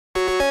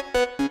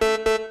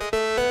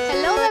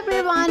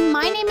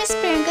name is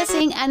Priyanka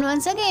Singh and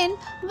once again,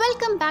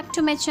 welcome back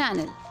to my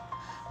channel.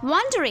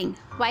 Wondering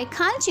why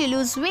can't you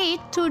lose weight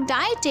through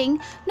dieting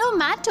no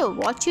matter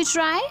what you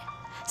try?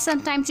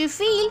 Sometimes you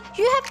feel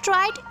you have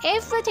tried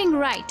everything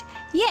right,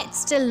 yet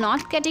still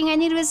not getting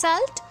any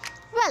result?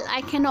 Well,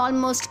 I can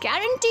almost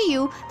guarantee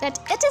you that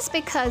it is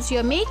because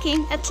you're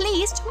making at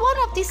least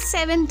one of these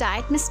 7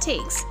 diet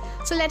mistakes.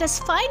 So let us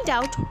find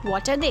out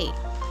what are they.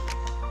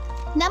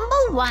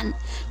 Number 1.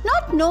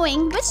 Not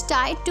knowing which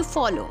diet to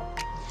follow.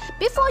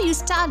 Before you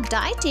start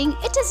dieting,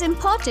 it is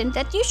important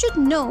that you should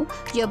know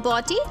your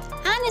body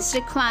and its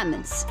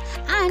requirements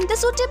and the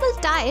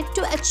suitable diet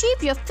to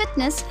achieve your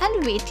fitness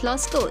and weight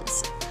loss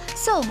goals.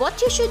 So what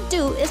you should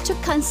do is to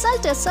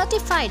consult a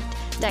certified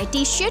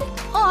dietitian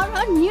or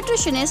a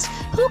nutritionist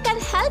who can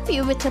help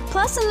you with a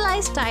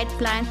personalized diet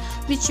plan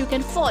which you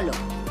can follow.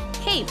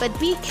 Hey, but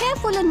be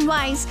careful and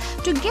wise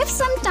to give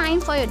some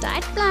time for your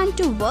diet plan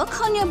to work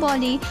on your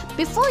body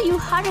before you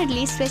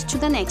hurriedly switch to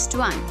the next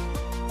one.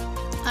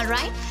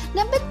 Alright,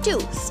 number 2,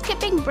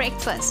 skipping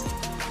breakfast.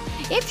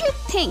 If you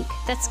think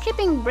that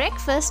skipping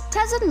breakfast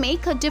doesn't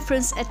make a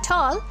difference at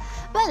all,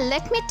 well,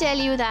 let me tell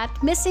you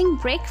that missing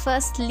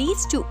breakfast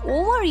leads to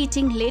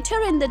overeating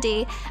later in the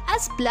day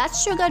as blood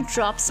sugar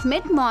drops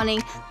mid-morning,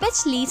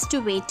 which leads to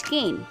weight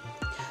gain.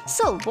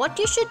 So what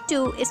you should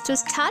do is to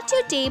start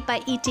your day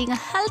by eating a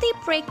healthy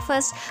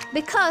breakfast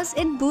because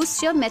it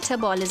boosts your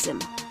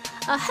metabolism.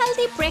 A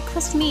healthy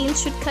breakfast meal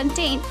should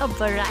contain a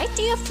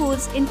variety of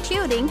foods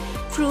including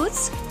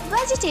fruits,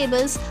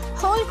 vegetables,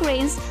 whole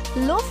grains,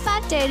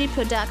 low-fat dairy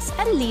products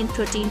and lean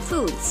protein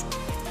foods.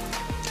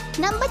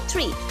 Number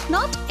 3.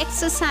 Not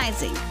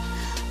exercising.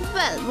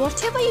 Well,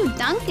 whatever you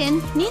dunk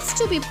in needs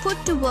to be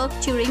put to work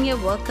during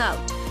your workout.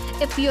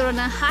 If you're on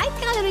a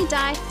high-calorie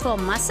diet for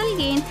muscle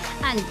gain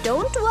and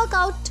don't work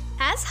out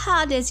as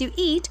hard as you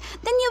eat,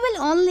 then you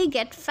will only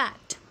get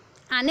fat.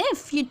 And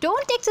if you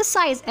don't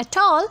exercise at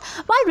all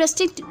while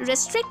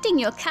restricting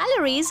your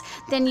calories,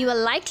 then you are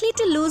likely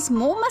to lose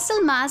more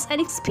muscle mass and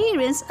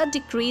experience a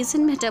decrease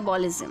in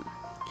metabolism.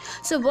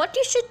 So what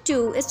you should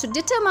do is to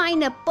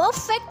determine a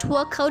perfect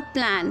workout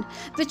plan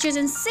which is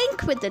in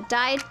sync with the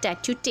diet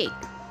that you take.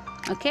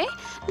 Okay?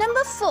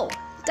 Number 4.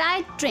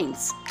 Diet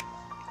drinks.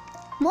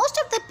 Most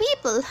of the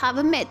people have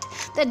a myth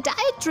that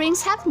diet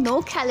drinks have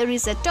no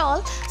calories at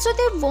all, so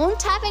they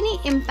won't have any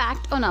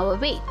impact on our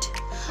weight.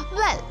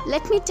 Well,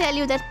 let me tell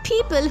you that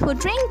people who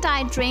drink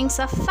diet drinks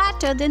are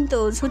fatter than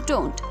those who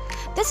don't.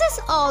 This is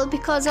all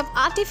because of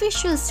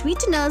artificial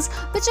sweeteners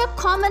which are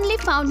commonly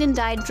found in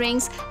diet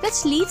drinks,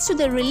 which leads to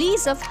the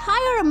release of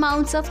higher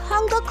amounts of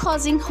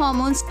hunger-causing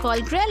hormones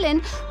called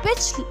ghrelin,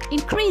 which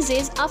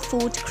increases our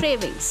food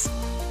cravings.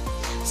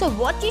 So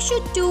what you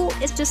should do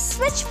is to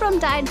switch from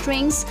diet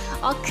drinks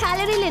or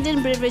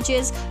calorie-laden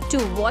beverages to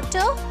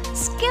water,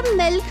 skim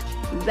milk,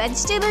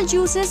 vegetable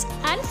juices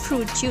and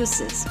fruit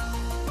juices.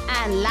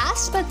 And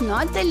last but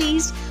not the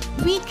least,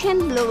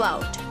 weekend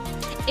blowout.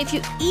 If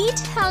you eat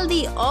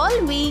healthy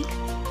all week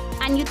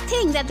and you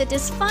think that it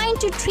is fine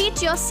to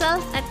treat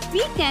yourself at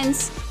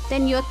weekends,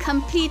 then you are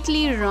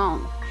completely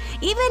wrong.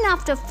 Even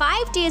after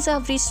 5 days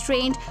of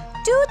restraint,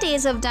 2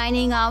 days of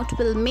dining out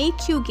will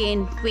make you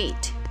gain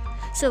weight.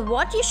 So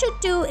what you should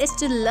do is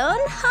to learn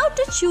how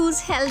to choose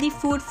healthy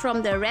food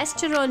from the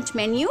restaurant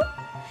menu.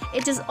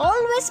 It is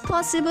always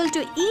possible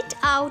to eat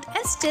out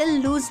and still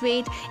lose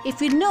weight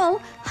if you know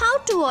how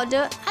to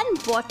order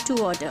and what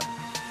to order.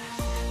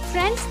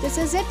 Friends, this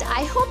is it.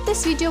 I hope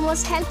this video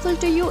was helpful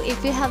to you.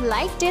 If you have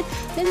liked it,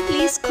 then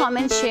please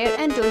comment, share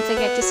and don't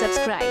forget to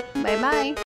subscribe. Bye-bye.